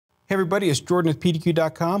Hey everybody, it's Jordan with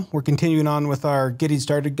PDQ.com. We're continuing on with our Getting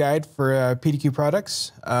Started guide for PDQ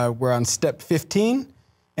products. We're on step 15,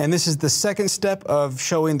 and this is the second step of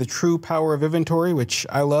showing the true power of inventory, which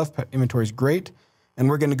I love. Inventory is great. And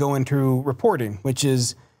we're going to go into reporting, which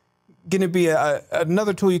is going to be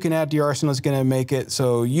another tool you can add to your arsenal. Is going to make it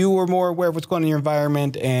so you are more aware of what's going on in your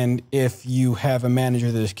environment, and if you have a manager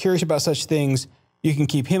that is curious about such things, you can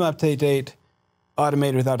keep him up to date,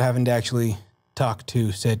 automated without having to actually talk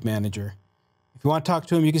to said manager. If you want to talk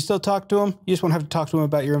to him, you can still talk to him. You just won't have to talk to him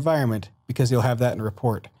about your environment because he'll have that in a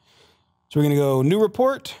report. So we're going to go new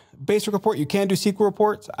report, basic report. You can do SQL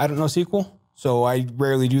reports. I don't know SQL, so I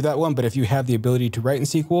rarely do that one. But if you have the ability to write in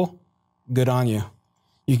SQL, good on you.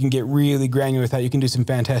 You can get really granular with that. You can do some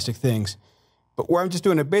fantastic things. But where I'm just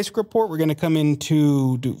doing a basic report, we're going to come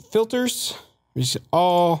into do filters. Which is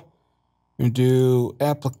all. We're going to do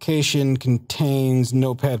application contains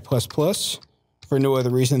Notepad++. For no other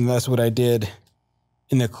reason, that's what I did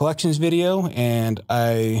in the collections video, and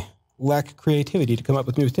I lack creativity to come up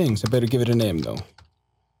with new things. I better give it a name, though.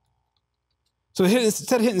 So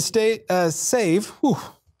instead of hitting save, whew,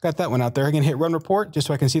 got that one out there. I'm going to hit run report just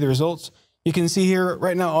so I can see the results. You can see here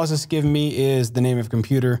right now, all it's giving me is the name of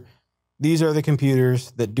computer. These are the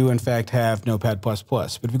computers that do, in fact, have Notepad++.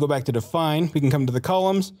 But if we go back to define, we can come to the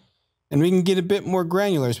columns, and we can get a bit more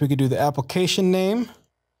granular. So we could do the application name.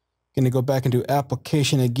 Going to go back and do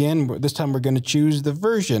application again. This time we're going to choose the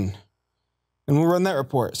version, and we'll run that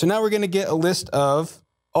report. So now we're going to get a list of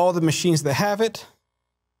all the machines that have it,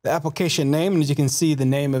 the application name, and as you can see, the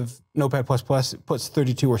name of Notepad++ puts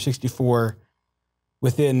 32 or 64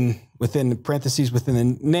 within parentheses within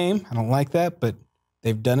the name. I don't like that, but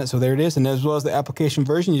they've done it, so there it is. And as well as the application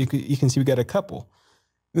version, you can see we got a couple.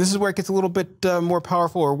 This is where it gets a little bit more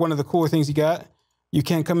powerful, or one of the cooler things you got. You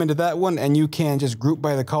can come into that one and you can just group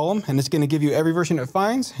by the column, and it's going to give you every version it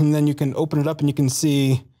finds. And then you can open it up and you can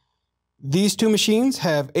see these two machines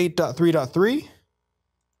have 8.3.3.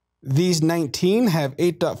 These 19 have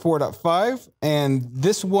 8.4.5. And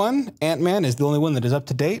this one, Ant-Man, is the only one that is up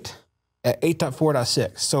to date at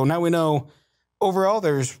 8.4.6. So now we know overall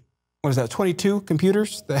there's, 22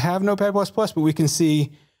 computers that have Notepad++, but we can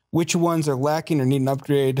see which ones are lacking or need an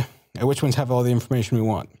upgrade and which ones have all the information we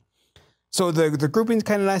want. So the grouping is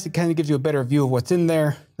kind of nice. It kind of gives you a better view of what's in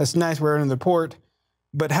there. That's nice. We're in the report.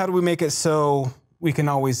 But how do we make it so we can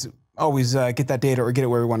always get that data or get it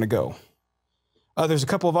where we want to go? There's a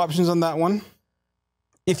couple of options on that one.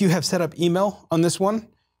 If you have set up email on this one,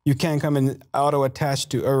 you can come and attach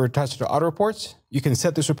to auto reports. You can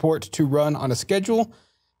set this report to run on a schedule.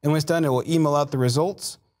 And when it's done, it will email out the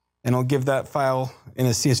results. And it'll give that file in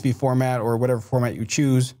a CSV format or whatever format you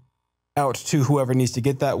choose out to whoever needs to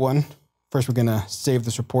get that one. First, we're going to save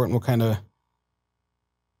this report, and we'll kind of, I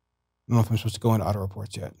don't know if I'm supposed to go into auto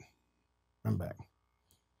reports yet. I'm back.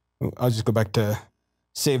 I'll just go back to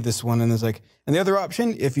save this one. And there's and the other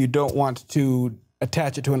option, if you don't want to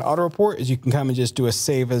attach it to an auto report, is you can come and just do a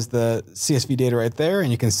save as the CSV data right there, and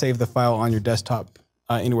you can save the file on your desktop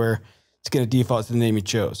anywhere. It's going to default to the name you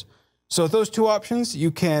chose. So with those two options,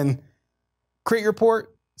 you can create your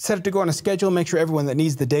report, set it to go on a schedule, make sure everyone that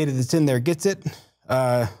needs the data that's in there gets it.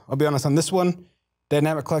 I'll be honest on this one,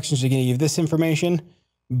 dynamic collections are going to give this information,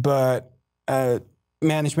 but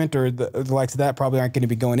management or the likes of that probably aren't going to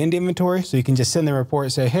be going into inventory. So you can just send them a report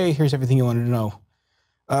and say, hey, here's everything you wanted to know.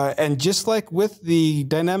 And just like with the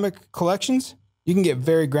dynamic collections, you can get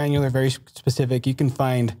very granular, very specific. You can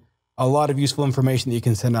find a lot of useful information that you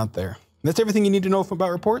can send out there. That's everything you need to know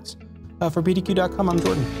about reports. For PDQ.com, I'm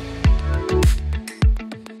Jordan.